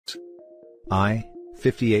I,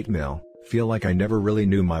 58 male, feel like I never really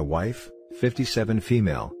knew my wife, 57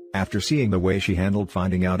 female, after seeing the way she handled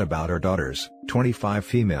finding out about our daughters, 25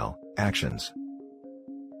 female, actions.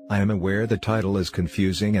 I am aware the title is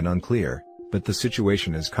confusing and unclear, but the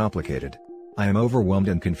situation is complicated. I am overwhelmed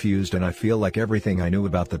and confused, and I feel like everything I knew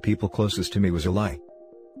about the people closest to me was a lie.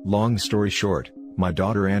 Long story short, my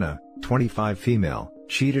daughter Anna, 25 female,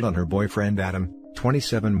 cheated on her boyfriend Adam,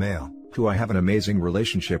 27 male, who I have an amazing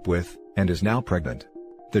relationship with, and is now pregnant.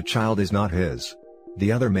 The child is not his.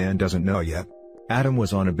 The other man doesn't know yet. Adam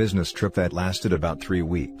was on a business trip that lasted about 3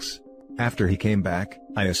 weeks. After he came back,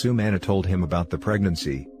 I assume Anna told him about the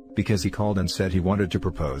pregnancy, because he called and said he wanted to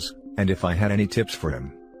propose, and if I had any tips for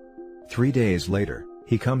him. 3 days later,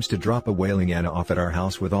 he comes to drop a wailing Anna off at our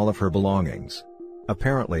house with all of her belongings.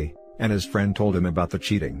 Apparently, Anna's friend told him about the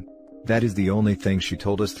cheating. That is the only thing she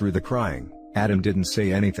told us through the crying. Adam didn't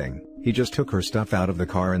say anything, he just took her stuff out of the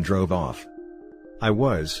car and drove off. I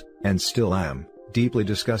was, and still am, deeply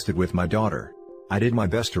disgusted with my daughter. I did my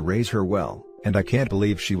best to raise her well, and I can't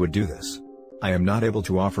believe she would do this. I am not able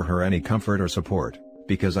to offer her any comfort or support,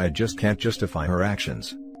 because I just can't justify her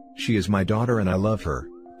actions. She is my daughter and I love her,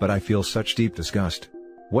 but I feel such deep disgust.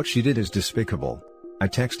 What she did is despicable. I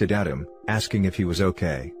texted Adam, asking if he was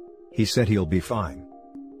okay. He said he'll be fine.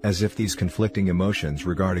 As if these conflicting emotions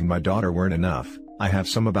regarding my daughter weren't enough, I have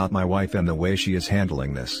some about my wife and the way she is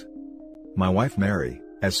handling this. My wife Mary,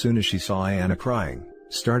 as soon as she saw Anna crying,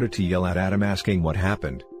 started to yell at Adam asking what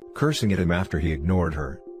happened, cursing at him after he ignored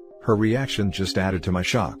her. Her reaction just added to my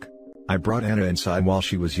shock. I brought Anna inside while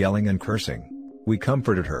she was yelling and cursing. We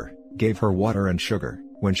comforted her, gave her water and sugar,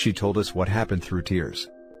 when she told us what happened through tears.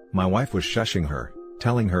 My wife was shushing her,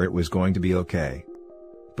 telling her it was going to be okay.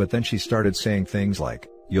 But then she started saying things like,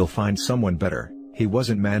 "You'll find someone better, he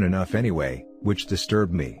wasn't man enough anyway," which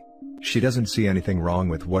disturbed me. She doesn't see anything wrong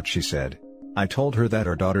with what she said. I told her that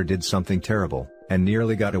our daughter did something terrible, and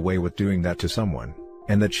nearly got away with doing that to someone,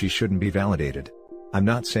 and that she shouldn't be validated. I'm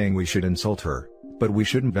not saying we should insult her, but we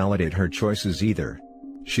shouldn't validate her choices either.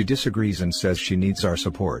 She disagrees and says she needs our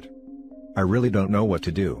support. I really don't know what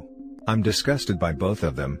to do. I'm disgusted by both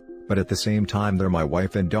of them, but at the same time they're my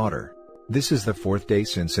wife and daughter. This is the 4th day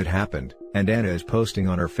since it happened, and Anna is posting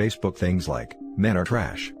on her Facebook things like, "Men are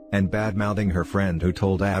trash," and bad-mouthing her friend who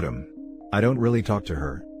told Adam. I don't really talk to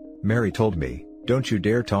her. Mary told me, "Don't you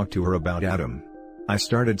dare talk to her about Adam." I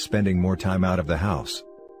started spending more time out of the house.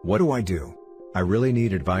 What do I do? I really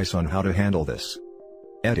need advice on how to handle this.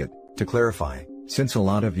 Edit. To clarify, since a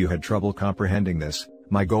lot of you had trouble comprehending this,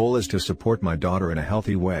 my goal is to support my daughter in a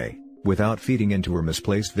healthy way, without feeding into her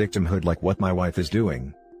misplaced victimhood like what my wife is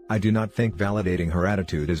doing. I do not think validating her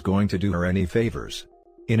attitude is going to do her any favors.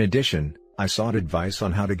 In addition, I sought advice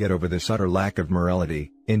on how to get over this utter lack of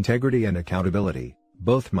morality, integrity and accountability,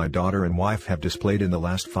 both my daughter and wife have displayed in the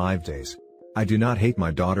last 5 days. I do not hate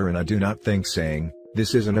my daughter, and I do not think saying,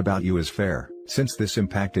 "This isn't about you" is fair, since this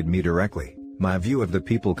impacted me directly, my view of the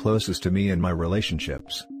people closest to me and my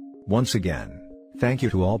relationships. Once again, thank you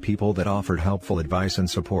to all people that offered helpful advice and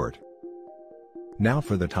support. Now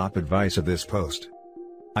for the top advice of this post.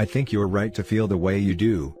 I think you're right to feel the way you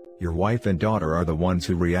do. Your wife and daughter are the ones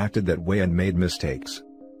who reacted that way and made mistakes.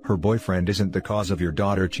 Her boyfriend isn't the cause of your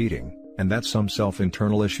daughter cheating, and that's some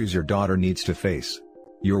self-internal issues your daughter needs to face.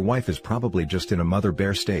 Your wife is probably just in a mother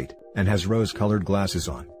bear state, and has rose-colored glasses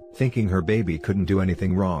on, thinking her baby couldn't do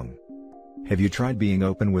anything wrong. Have you tried being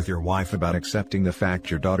open with your wife about accepting the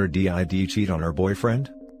fact your daughter did cheat on her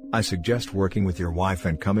boyfriend? I suggest working with your wife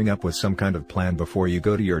and coming up with some kind of plan before you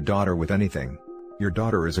go to your daughter with anything. Your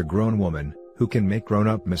daughter is a grown woman, who can make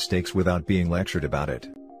grown-up mistakes without being lectured about it.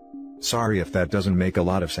 Sorry if that doesn't make a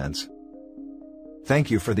lot of sense.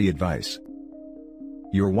 Thank you for the advice.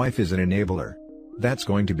 Your wife is an enabler. That's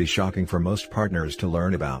going to be shocking for most partners to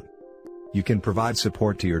learn about. You can provide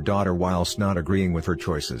support to your daughter whilst not agreeing with her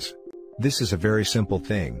choices. This is a very simple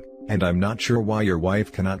thing, and I'm not sure why your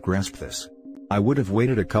wife cannot grasp this. I would have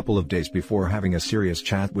waited a couple of days before having a serious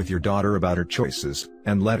chat with your daughter about her choices,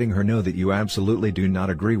 and letting her know that you absolutely do not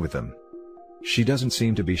agree with them. She doesn't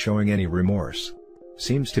seem to be showing any remorse.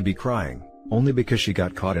 Seems to be crying, only because she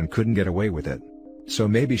got caught and couldn't get away with it. So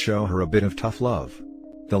maybe show her a bit of tough love.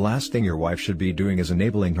 The last thing your wife should be doing is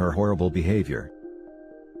enabling her horrible behavior.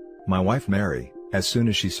 My wife Mary, as soon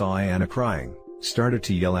as she saw Anna crying, started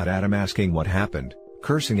to yell at Adam asking what happened,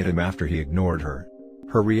 cursing at him after he ignored her.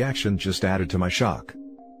 Her reaction just added to my shock.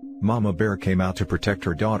 Mama Bear came out to protect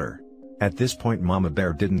her daughter. At this point Mama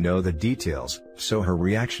Bear didn't know the details, so her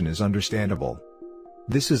reaction is understandable.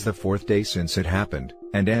 This is the 4th day since it happened,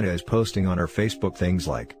 and Anna is posting on her Facebook things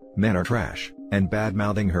like, "Men are trash," and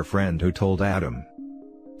bad-mouthing her friend who told Adam.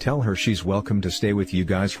 Tell her she's welcome to stay with you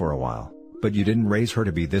guys for a while, but you didn't raise her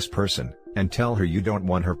to be this person, and tell her you don't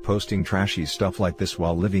want her posting trashy stuff like this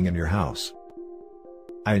while living in your house.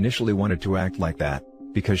 I initially wanted to act like that,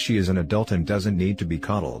 because she is an adult and doesn't need to be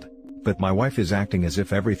coddled, but my wife is acting as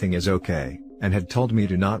if everything is okay, and had told me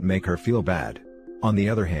to not make her feel bad. On the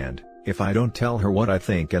other hand, if I don't tell her what I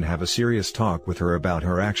think and have a serious talk with her about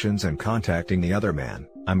her actions and contacting the other man,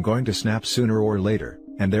 I'm going to snap sooner or later,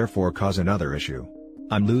 and therefore cause another issue.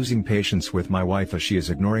 I'm losing patience with my wife as she is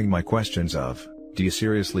ignoring my questions of, do you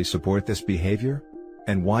seriously support this behavior?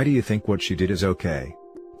 And why do you think what she did is okay?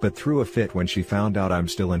 But threw a fit when she found out I'm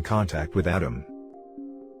still in contact with Adam.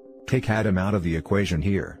 Take Adam out of the equation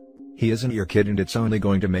here. He isn't your kid and it's only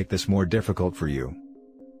going to make this more difficult for you.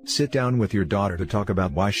 Sit down with your daughter to talk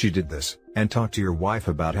about why she did this, and talk to your wife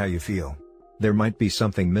about how you feel. There might be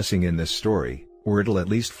something missing in this story, or it'll at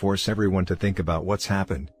least force everyone to think about what's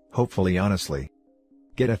happened, hopefully honestly.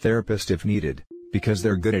 Get a therapist if needed, because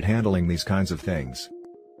they're good at handling these kinds of things.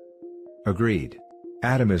 Agreed.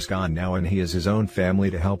 Adam is gone now and he has his own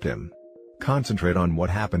family to help him. Concentrate on what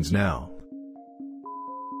happens now.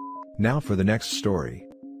 Now for the next story.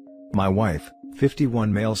 My wife,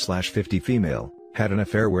 51 male/50 female, had an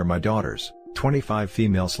affair where my daughters, 25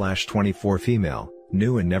 female/24 female,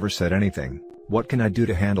 knew and never said anything. What can I do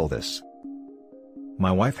to handle this?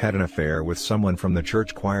 My wife had an affair with someone from the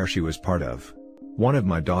church choir she was part of. One of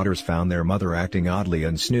my daughters found their mother acting oddly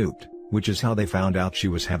and snooped, which is how they found out she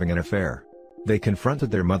was having an affair. They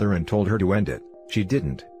confronted their mother and told her to end it. She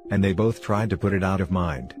didn't, and they both tried to put it out of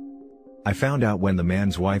mind. I found out when the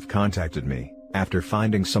man's wife contacted me, after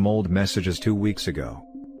finding some old messages 2 weeks ago.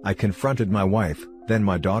 I confronted my wife, then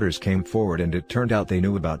my daughters came forward and it turned out they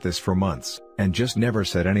knew about this for months, and just never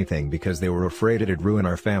said anything because they were afraid it'd ruin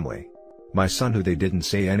our family. My son, who they didn't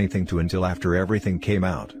say anything to until after everything came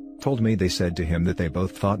out, told me they said to him that they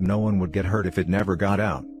both thought no one would get hurt if it never got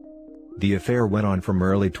out. The affair went on from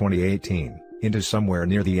early 2018, into somewhere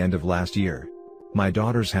near the end of last year. My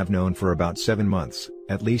daughters have known for about 7 months,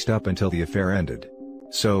 at least up until the affair ended.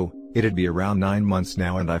 So, it'd be around 9 months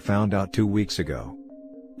now and I found out 2 weeks ago.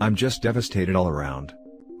 I'm just devastated all around.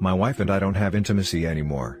 My wife and I don't have intimacy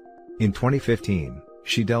anymore. In 2015,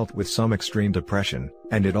 she dealt with some extreme depression,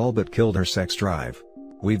 and it all but killed her sex drive.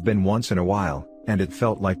 We've been once in a while, and it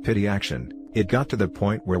felt like pity action. It got to the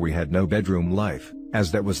point where we had no bedroom life,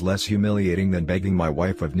 as that was less humiliating than begging my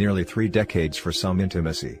wife of nearly 3 decades for some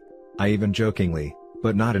intimacy. I even jokingly,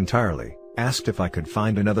 but not entirely, asked if I could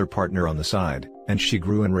find another partner on the side, and she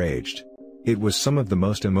grew enraged. It was some of the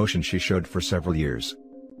most emotion she showed for several years.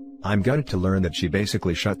 I'm gutted to learn that she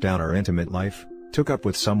basically shut down our intimate life, took up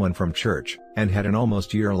with someone from church, and had an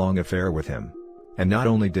almost year-long affair with him. And not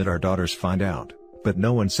only did our daughters find out, but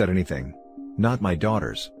no one said anything. Not my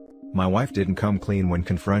daughters. My wife didn't come clean when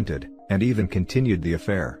confronted, and even continued the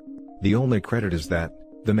affair. The only credit is that,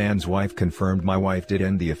 the man's wife confirmed my wife did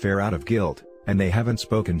end the affair out of guilt, and they haven't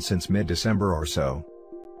spoken since mid-December or so.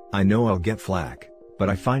 I know I'll get flack, but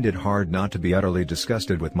I find it hard not to be utterly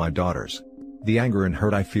disgusted with my daughters. The anger and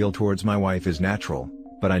hurt I feel towards my wife is natural,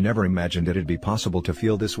 but I never imagined it'd be possible to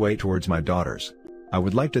feel this way towards my daughters. I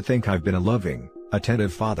would like to think I've been a loving,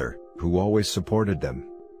 attentive father, who always supported them.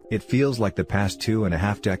 It feels like the past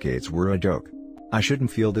 2.5 decades were a joke. I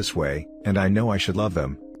shouldn't feel this way, and I know I should love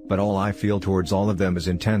them, but all I feel towards all of them is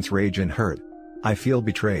intense rage and hurt. I feel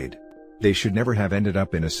betrayed. They should never have ended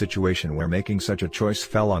up in a situation where making such a choice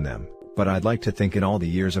fell on them, but I'd like to think in all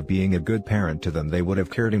the years of being a good parent to them they would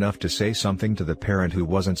have cared enough to say something to the parent who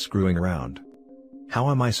wasn't screwing around. How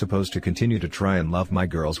am I supposed to continue to try and love my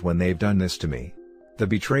girls when they've done this to me? The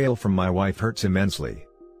betrayal from my wife hurts immensely.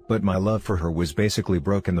 But my love for her was basically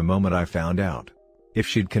broken the moment I found out. If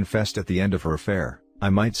she'd confessed at the end of her affair, I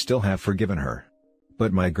might still have forgiven her.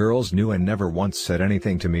 But my girls knew and never once said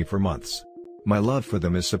anything to me for months. My love for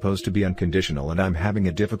them is supposed to be unconditional and I'm having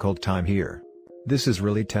a difficult time here. This is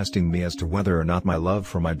really testing me as to whether or not my love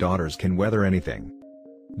for my daughters can weather anything.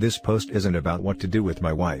 This post isn't about what to do with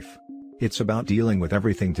my wife. It's about dealing with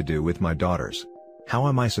everything to do with my daughters. How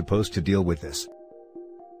am I supposed to deal with this?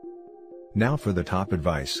 Now for the top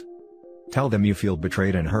advice. Tell them you feel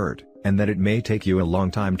betrayed and hurt, and that it may take you a long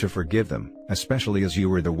time to forgive them, especially as you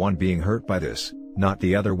were the one being hurt by this, not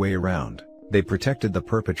the other way around. They protected the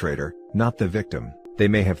perpetrator, not the victim. They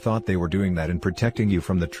may have thought they were doing that and protecting you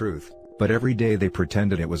from the truth, but every day they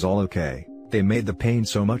pretended it was all okay. They made the pain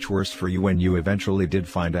so much worse for you when you eventually did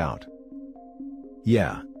find out.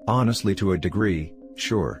 Yeah, honestly, to a degree,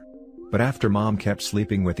 sure. But after mom kept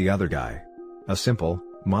sleeping with the other guy, a simple,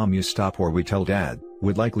 "Mom, you stop or we tell dad,"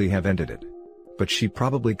 would likely have ended it. But she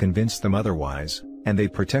probably convinced them otherwise, and they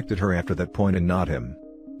protected her after that point and not him.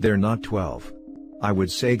 They're not 12. I would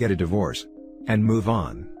say get a divorce. And move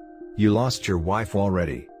on. You lost your wife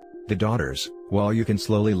already. The daughters, well, you can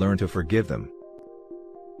slowly learn to forgive them.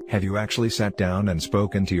 Have you actually sat down and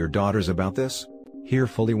spoken to your daughters about this? Hear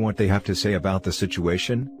fully what they have to say about the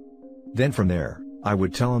situation? Then from there, I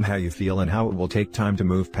would tell them how you feel and how it will take time to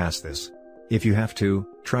move past this. If you have to,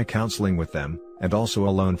 try counseling with them, and also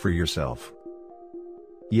alone for yourself.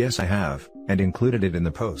 Yes, I have, and included it in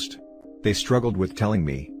the post. They struggled with telling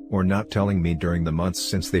me, or not telling me during the months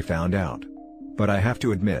since they found out. But I have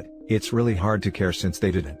to admit, it's really hard to care since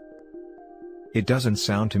they didn't. It doesn't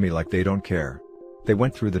sound to me like they don't care. They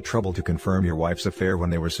went through the trouble to confirm your wife's affair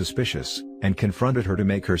when they were suspicious, and confronted her to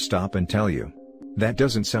make her stop and tell you. That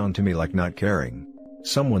doesn't sound to me like not caring.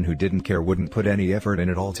 Someone who didn't care wouldn't put any effort in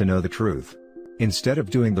at all to know the truth. Instead of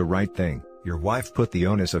doing the right thing, your wife put the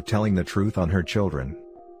onus of telling the truth on her children.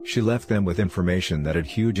 She left them with information that had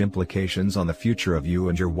huge implications on the future of you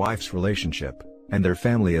and your wife's relationship, and their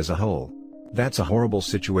family as a whole. That's a horrible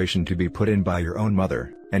situation to be put in by your own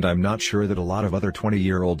mother, and I'm not sure that a lot of other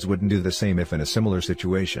 20-year-olds wouldn't do the same if in a similar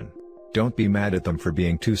situation. Don't be mad at them for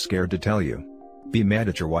being too scared to tell you. Be mad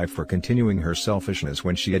at your wife for continuing her selfishness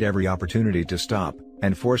when she had every opportunity to stop,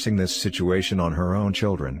 and forcing this situation on her own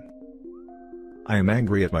children. I am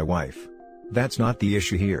angry at my wife. That's not the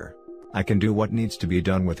issue here. I can do what needs to be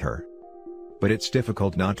done with her. But it's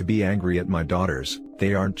difficult not to be angry at my daughters.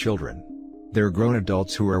 They aren't children. They're grown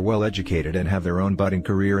adults who are well educated and have their own budding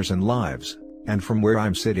careers and lives, and from where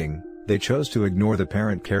I'm sitting, they chose to ignore the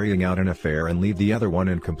parent carrying out an affair and leave the other one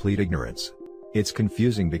in complete ignorance. It's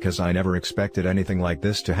confusing because I never expected anything like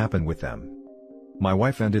this to happen with them. My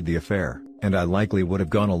wife ended the affair, and I likely would have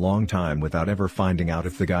gone a long time without ever finding out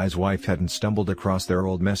if the guy's wife hadn't stumbled across their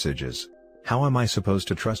old messages. How am I supposed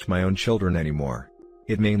to trust my own children anymore?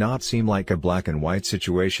 It may not seem like a black and white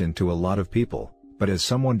situation to a lot of people, but as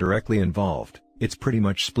someone directly involved, it's pretty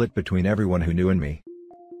much split between everyone who knew and me.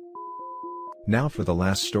 Now for the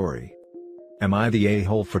last story. Am I the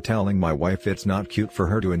a-hole for telling my wife it's not cute for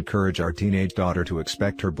her to encourage our teenage daughter to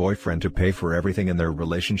expect her boyfriend to pay for everything in their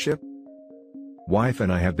relationship? Wife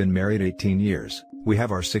and I have been married 18 years. We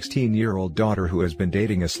have our 16-year-old daughter who has been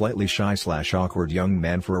dating a slightly shy/awkward young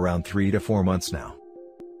man for around 3 to 4 months now.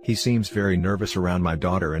 He seems very nervous around my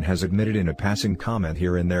daughter and has admitted in a passing comment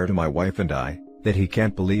here and there to my wife and I, that he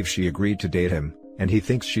can't believe she agreed to date him, and he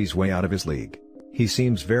thinks she's way out of his league. He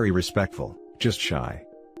seems very respectful, just shy.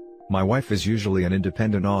 My wife is usually an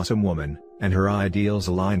independent awesome woman, and her ideals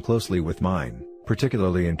align closely with mine,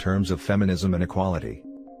 particularly in terms of feminism and equality.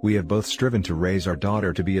 We have both striven to raise our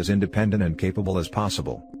daughter to be as independent and capable as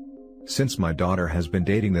possible. Since my daughter has been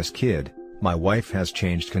dating this kid, my wife has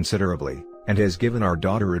changed considerably, and has given our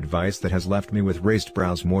daughter advice that has left me with raised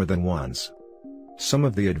brows more than once. Some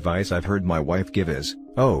of the advice I've heard my wife give is,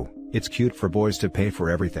 "Oh, it's cute for boys to pay for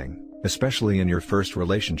everything, especially in your first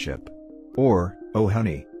relationship." Or, "Oh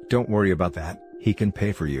honey, don't worry about that, he can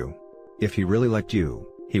pay for you. If he really liked you,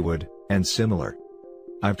 he would," and similar.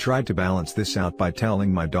 I've tried to balance this out by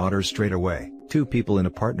telling my daughters straight away, 2 people in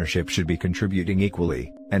a partnership should be contributing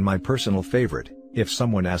equally, and my personal favorite, if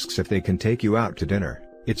someone asks if they can take you out to dinner,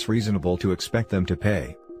 it's reasonable to expect them to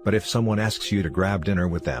pay, but if someone asks you to grab dinner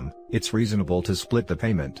with them, it's reasonable to split the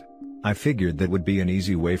payment. I figured that would be an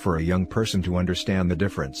easy way for a young person to understand the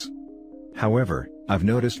difference. However, I've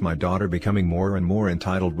noticed my daughter becoming more and more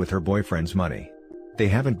entitled with her boyfriend's money. They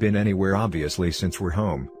haven't been anywhere obviously since we're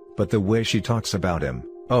home, but the way she talks about him,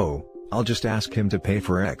 "Oh, I'll just ask him to pay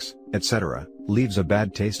for X, etc., leaves a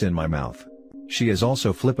bad taste in my mouth." She has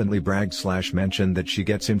also flippantly bragged/mentioned that she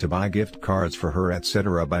gets him to buy gift cards for her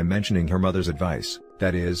etc. by mentioning her mother's advice,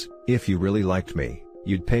 that is, if you really liked me,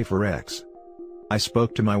 you'd pay for X. I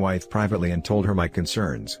spoke to my wife privately and told her my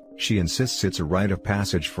concerns. She insists it's a rite of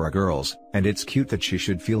passage for girls, and it's cute that she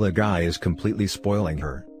should feel a guy is completely spoiling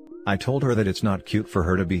her. I told her that it's not cute for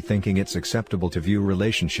her to be thinking it's acceptable to view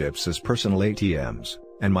relationships as personal ATMs,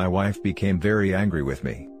 and my wife became very angry with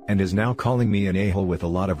me, and is now calling me an a-hole with a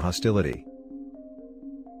lot of hostility.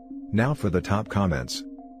 Now for the top comments.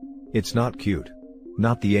 It's not cute.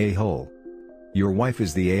 Not the a-hole. Your wife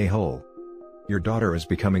is the a-hole. Your daughter is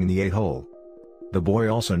becoming the a-hole. The boy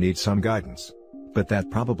also needs some guidance. But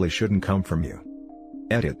that probably shouldn't come from you.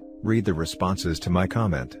 Edit, read the responses to my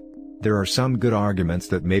comment. There are some good arguments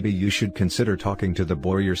that maybe you should consider talking to the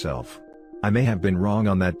boy yourself. I may have been wrong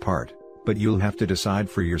on that part, but you'll have to decide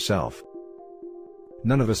for yourself.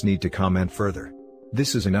 None of us need to comment further.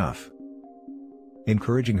 This is enough.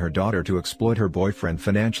 Encouraging her daughter to exploit her boyfriend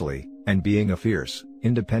financially, and being a fierce,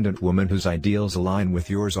 independent woman whose ideals align with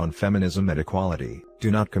yours on feminism and equality,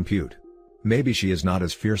 do not compute. Maybe she is not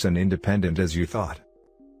as fierce and independent as you thought.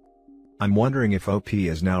 I'm wondering if OP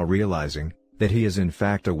is now realizing that he is in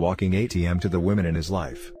fact a walking ATM to the women in his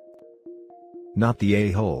life. Not the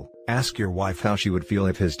a-hole. Ask your wife how she would feel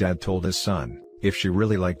if his dad told his son, if she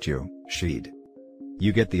really liked you, she'd.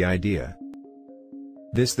 You get the idea.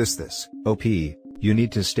 This. OP, you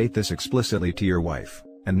need to state this explicitly to your wife,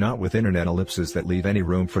 and not with internet ellipses that leave any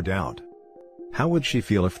room for doubt. How would she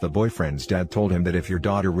feel if the boyfriend's dad told him that if your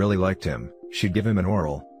daughter really liked him, she'd give him an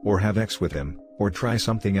oral, or have sex with him, or try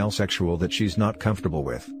something else sexual that she's not comfortable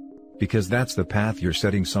with? Because that's the path you're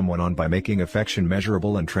setting someone on by making affection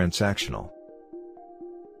measurable and transactional.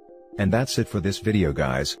 And that's it for this video,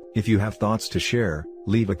 guys. If you have thoughts to share,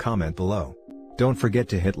 leave a comment below. Don't forget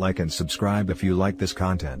to hit like and subscribe if you like this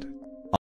content.